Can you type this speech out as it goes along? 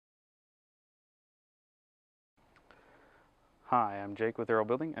Hi, I'm Jake with Arrow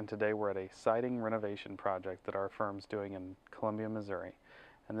Building, and today we're at a siding renovation project that our firm's doing in Columbia, Missouri.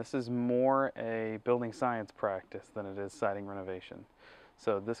 And this is more a building science practice than it is siding renovation.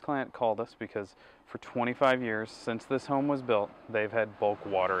 So this client called us because for 25 years since this home was built, they've had bulk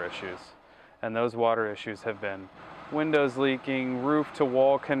water issues. And those water issues have been windows leaking, roof to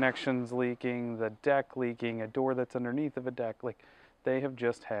wall connections leaking, the deck leaking, a door that's underneath of a deck. Like, they have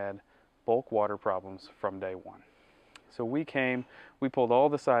just had bulk water problems from day one. So we pulled all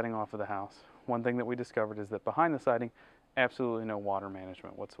the siding off of the house. One thing that we discovered is that behind the siding, absolutely no water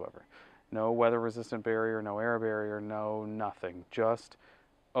management whatsoever. No weather resistant barrier, no air barrier, no nothing. Just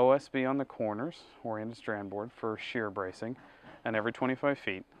OSB on the corners, oriented strand board for shear bracing, and every 25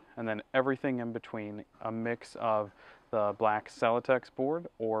 feet. And then everything in between, a mix of the black Celotex board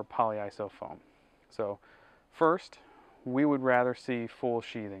or polyiso foam. So first, we would rather see full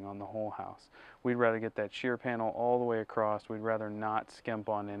sheathing on the whole house. We'd rather get that shear panel all the way across. We'd rather not skimp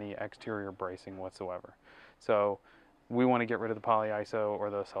on any exterior bracing whatsoever. So we want to get rid of the polyiso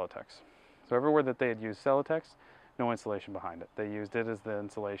or the Celotex. So everywhere that they had used Celotex, no insulation behind it. They used it as the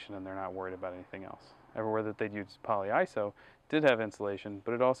insulation and they're not worried about anything else. Everywhere that they'd used polyiso did have insulation,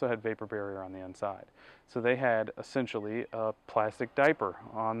 but it also had vapor barrier on the inside. So they had essentially a plastic diaper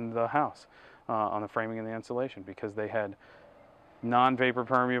on the house. On the framing and the insulation, because they had non-vapor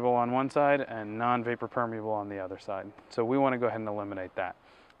permeable on one side and non-vapor permeable on the other side. So we want to go ahead and eliminate that.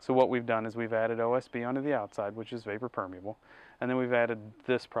 So what we've done is we've added OSB onto the outside, which is vapor permeable, and then we've added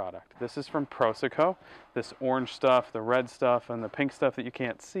this product. This is from Proseco. This orange stuff, the red stuff, and the pink stuff that you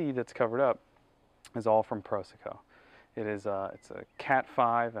can't see that's covered up is all from Proseco. It's a Cat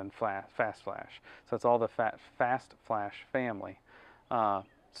 5 and Fast Flash. So it's all the Fast Flash family.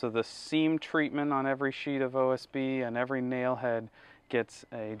 So the seam treatment on every sheet of OSB and every nail head gets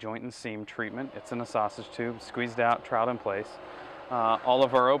a joint and seam treatment. It's in a sausage tube, squeezed out, troweled in place. All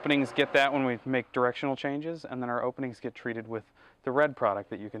of our openings get that when we make directional changes, and then our openings get treated with the red product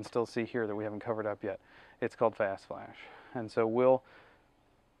that you can still see here that we haven't covered up yet. It's called Fast Flash. And so we'll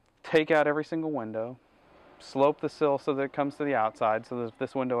take out every single window, slope the sill so that it comes to the outside, so that if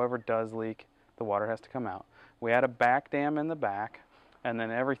this window ever does leak, the water has to come out. We add a back dam in the back, and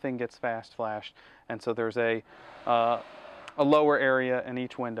then everything gets fast flashed, and so there's a lower area in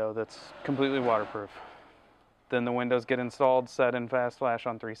each window that's completely waterproof. Then the windows get installed, set in fast flash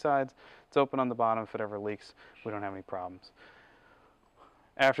on 3 sides. It's open on the bottom. If it ever leaks, we don't have any problems.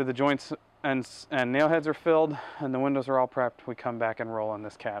 After the joints and nail heads are filled and the windows are all prepped, we come back and roll on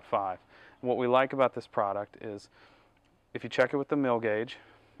this Cat 5. And what we like about this product is, if you check it with the mill gauge,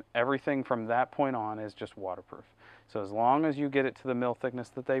 everything from that point on is just waterproof. So as long as you get it to the mill thickness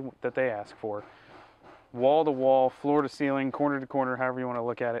that they ask for, wall to wall, floor to ceiling, corner to corner, however you want to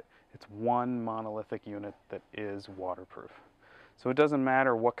look at it, it's one monolithic unit that is waterproof. So it doesn't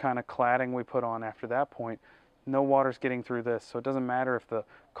matter what kind of cladding we put on after that point, no water's getting through this. So it doesn't matter if the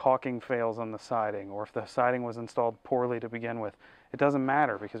caulking fails on the siding or if the siding was installed poorly to begin with. It doesn't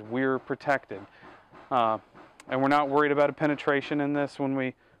matter because we're protected. And we're not worried about a penetration in this when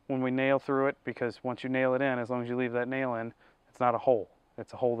we nail through it, because once you nail it in, as long as you leave that nail in, it's not a hole.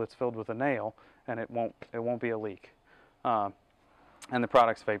 It's a hole that's filled with a nail, and it won't be a leak. And the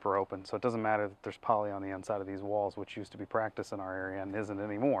product's vapor open, so it doesn't matter that there's poly on the inside of these walls, which used to be practice in our area and isn't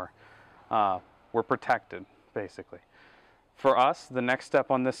anymore. We're protected, basically. For us, the next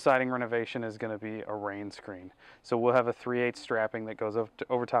step on this siding renovation is going to be a rain screen. So we'll have a 3/8 strapping that goes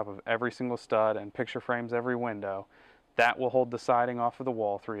over top of every single stud and picture frames every window. That will hold the siding off of the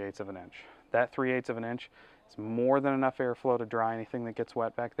wall 3/8 of an inch. That 3/8 of an inch is more than enough airflow to dry anything that gets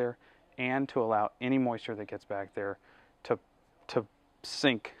wet back there, and to allow any moisture that gets back there to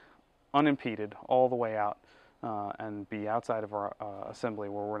sink unimpeded all the way out and be outside of our assembly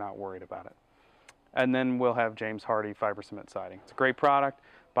where we're not worried about it. And then we'll have James Hardie fiber cement siding. It's a great product.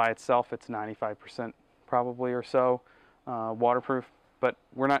 By itself, it's 95% probably or so waterproof, but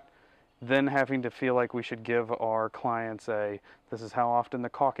we're not then having to feel like we should give our clients this is how often the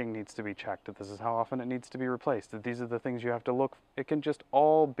caulking needs to be checked, that this is how often it needs to be replaced, that these are the things you have to look. It can just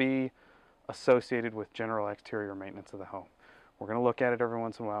all be associated with general exterior maintenance of the home. We're going to look at it every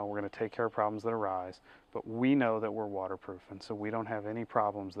once in a while. We're going to take care of problems that arise, but we know that we're waterproof, and so we don't have any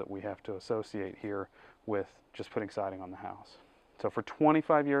problems that we have to associate here with just putting siding on the house. So for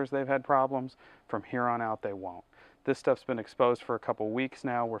 25 years they've had problems. From here on out they won't. This stuff's been exposed for a couple weeks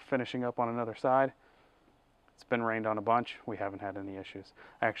now. We're finishing up on another side. It's been rained on a bunch. We haven't had any issues.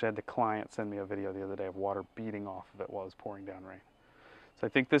 I actually had the client send me a video the other day of water beating off of it while it was pouring down rain. So I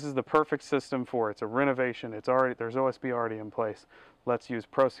think this is the perfect system for it. It's a renovation. There's OSB already in place. Let's use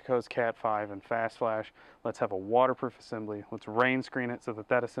Proseco's Cat 5 and Fast Flash. Let's have a waterproof assembly. Let's rain screen it so that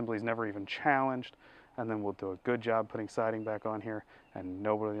that assembly is never even challenged. And then we'll do a good job putting siding back on here, and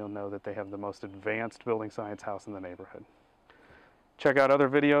nobody will know that they have the most advanced building science house in the neighborhood. Check out other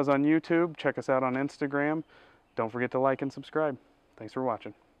videos on YouTube. Check us out on Instagram. Don't forget to like and subscribe. Thanks for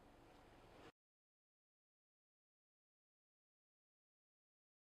watching.